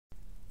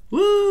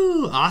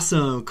Woo!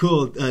 Awesome.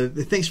 Cool.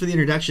 Thanks for the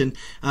introduction.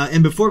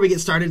 And before we get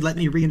started, let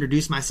me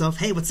reintroduce myself.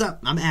 Hey, what's up?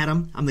 I'm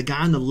Adam. I'm the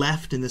guy on the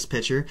left in this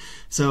picture.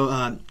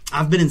 So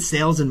I've been in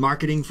sales and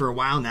marketing for a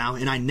while now,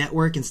 and I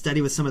network and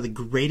study with some of the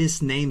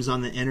greatest names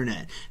on the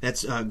internet.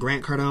 That's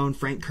Grant Cardone,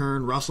 Frank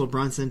Kern, Russell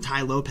Brunson,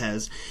 Ty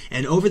Lopez.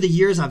 And over the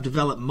years, I've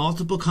developed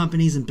multiple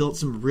companies and built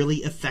some really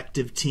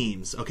effective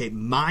teams. Okay,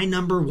 my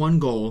number one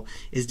goal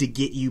is to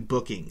get you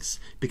bookings,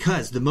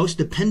 because the most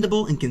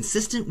dependable and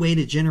consistent way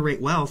to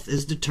generate wealth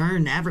is to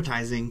turn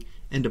advertising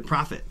into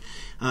profit.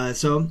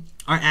 So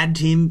our ad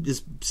team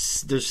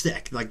they're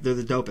sick, like they're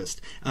the dopest.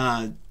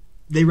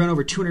 They run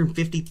over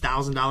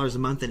 $250,000 a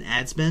month in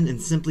ad spend,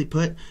 and simply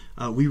put,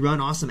 we run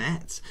awesome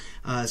ads.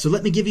 So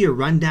let me give you a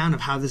rundown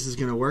of how this is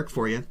going to work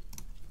for you.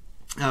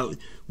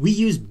 We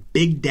use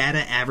big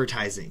data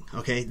advertising.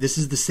 Okay, this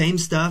is the same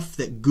stuff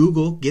that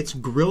Google gets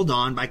grilled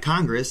on by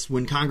Congress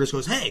when Congress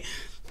goes, "Hey,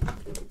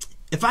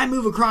 if I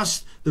move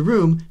across the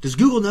room, does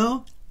Google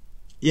know?"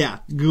 Yeah,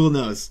 Google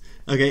knows.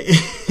 Okay.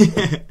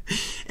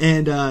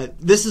 And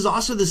this is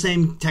also the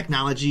same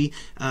technology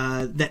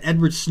that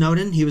Edward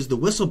Snowden, he was the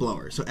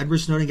whistleblower. So Edward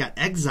Snowden got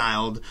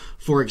exiled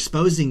for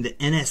exposing the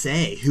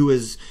NSA, who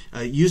was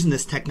using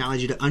this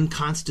technology to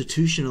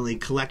unconstitutionally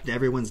collect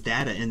everyone's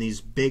data in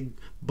these big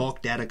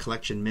bulk data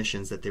collection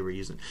missions that they were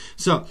using.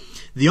 So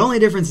the only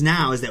difference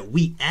now is that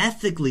we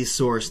ethically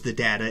source the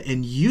data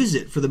and use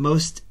it for the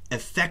most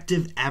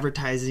effective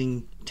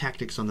advertising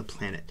tactics on the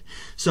planet.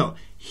 So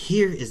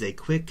here is a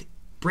quick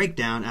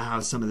breakdown of how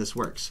some of this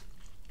works.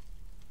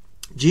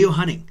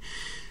 Geo-hunting.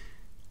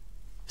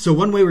 So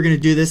one way we're going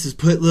to do this is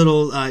put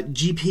little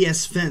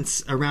GPS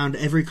fence around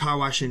every car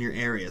wash in your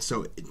area.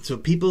 So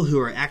people who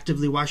are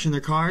actively washing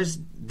their cars,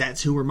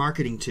 that's who we're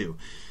marketing to.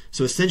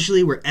 So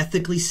essentially, we're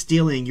ethically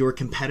stealing your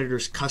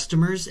competitors'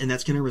 customers, and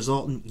that's going to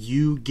result in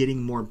you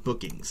getting more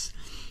bookings.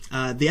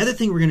 The other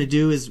thing we're going to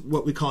do is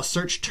what we call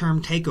search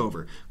term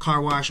takeover.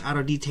 Car wash,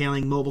 auto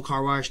detailing, mobile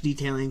car wash,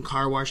 detailing,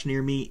 car wash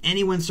near me.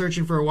 Anyone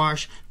searching for a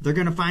wash, they're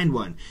going to find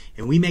one.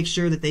 And we make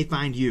sure that they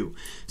find you.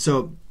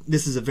 So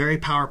this is a very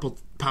powerful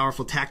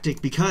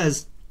tactic,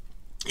 because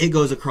it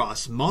goes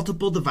across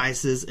multiple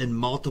devices and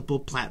multiple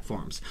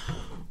platforms.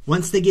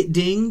 Once they get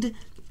dinged,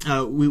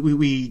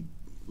 we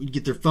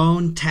get their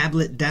phone,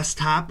 tablet,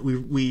 desktop.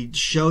 We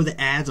show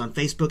the ads on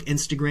Facebook,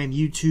 Instagram,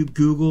 YouTube,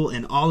 Google,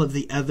 and all of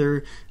the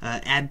other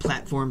ad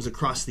platforms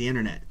across the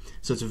internet.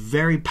 So it's a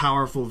very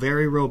powerful,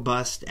 very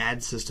robust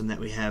ad system that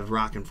we have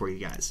rocking for you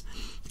guys.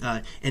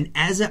 And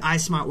as an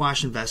iSmart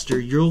Wash investor,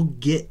 you'll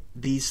get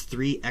these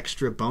 3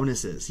 extra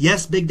bonuses.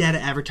 Yes, big data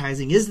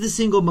advertising is the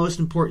single most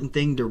important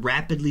thing to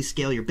rapidly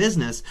scale your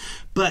business,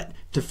 but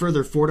to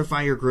further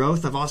fortify your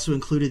growth, I've also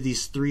included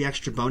these 3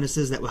 extra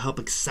bonuses that will help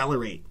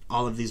accelerate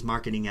all of these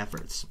marketing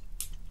efforts.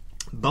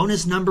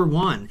 Bonus number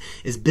 1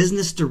 is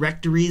business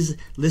directories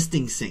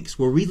listing syncs,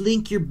 where we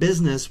link your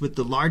business with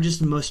the largest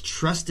and most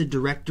trusted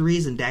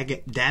directories and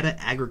data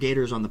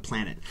aggregators on the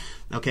planet.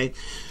 Okay.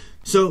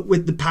 So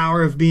with the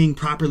power of being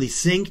properly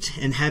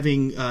synced and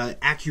having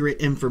accurate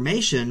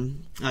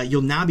information,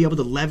 you'll now be able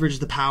to leverage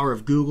the power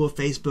of Google,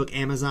 Facebook,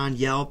 Amazon,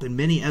 Yelp, and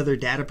many other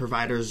data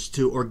providers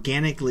to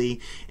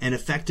organically and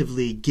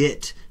effectively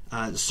get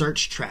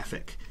search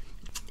traffic.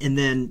 And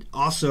then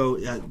also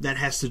that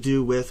has to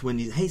do with when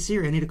you, "Hey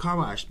Siri, I need a car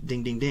wash,"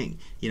 ding, ding, ding.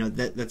 You know,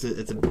 that's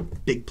a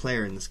big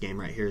player in this game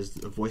right here, is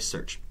a voice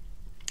search.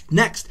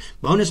 Next,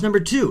 bonus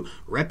number 2,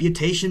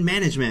 reputation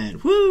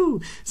management.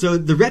 Woo! So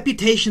the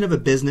reputation of a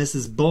business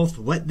is both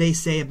what they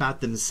say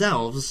about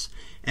themselves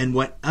and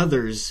what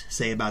others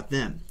say about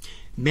them.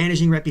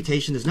 Managing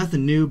reputation is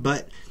nothing new,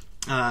 but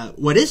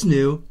what is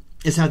new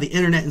is how the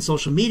internet and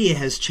social media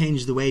has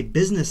changed the way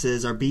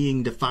businesses are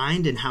being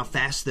defined and how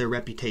fast their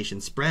reputation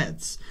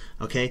spreads.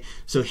 Okay,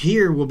 so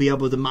here we'll be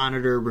able to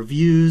monitor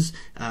reviews,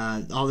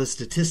 all the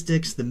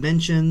statistics, the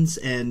mentions,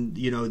 and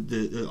you know,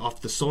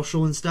 off the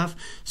social and stuff.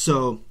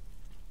 So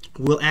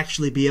we'll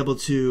actually be able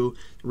to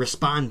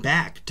respond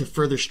back to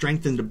further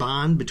strengthen the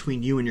bond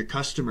between you and your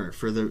customer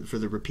for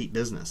the repeat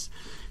business.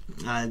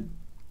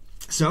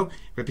 So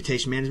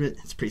reputation management,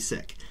 it's pretty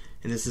sick,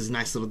 and this is a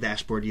nice little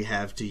dashboard you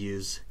have to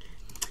use.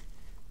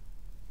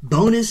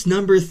 Bonus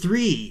number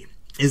 3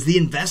 is the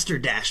investor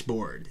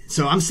dashboard.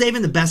 So I'm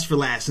saving the best for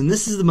last, and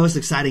this is the most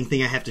exciting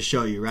thing I have to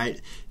show you, right?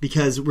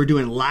 Because we're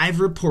doing live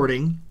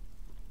reporting.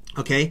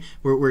 Okay,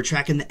 we're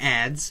tracking the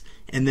ads,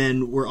 and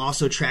then we're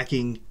also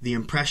tracking the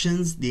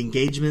impressions, the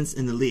engagements,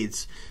 and the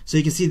leads. So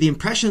you can see the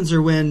impressions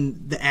are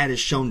when the ad is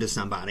shown to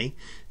somebody.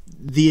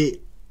 The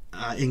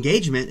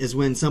engagement is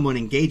when someone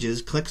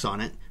engages, clicks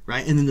on it,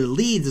 right? And then the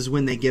leads is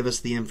when they give us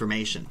the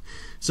information.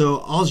 So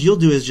all you'll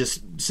do is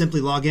just simply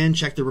log in,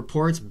 check the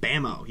reports,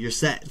 bammo, you're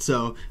set.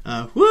 So,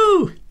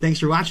 woo! Thanks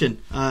for watching.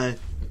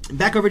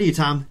 Back over to you,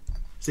 Tom.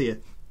 See ya.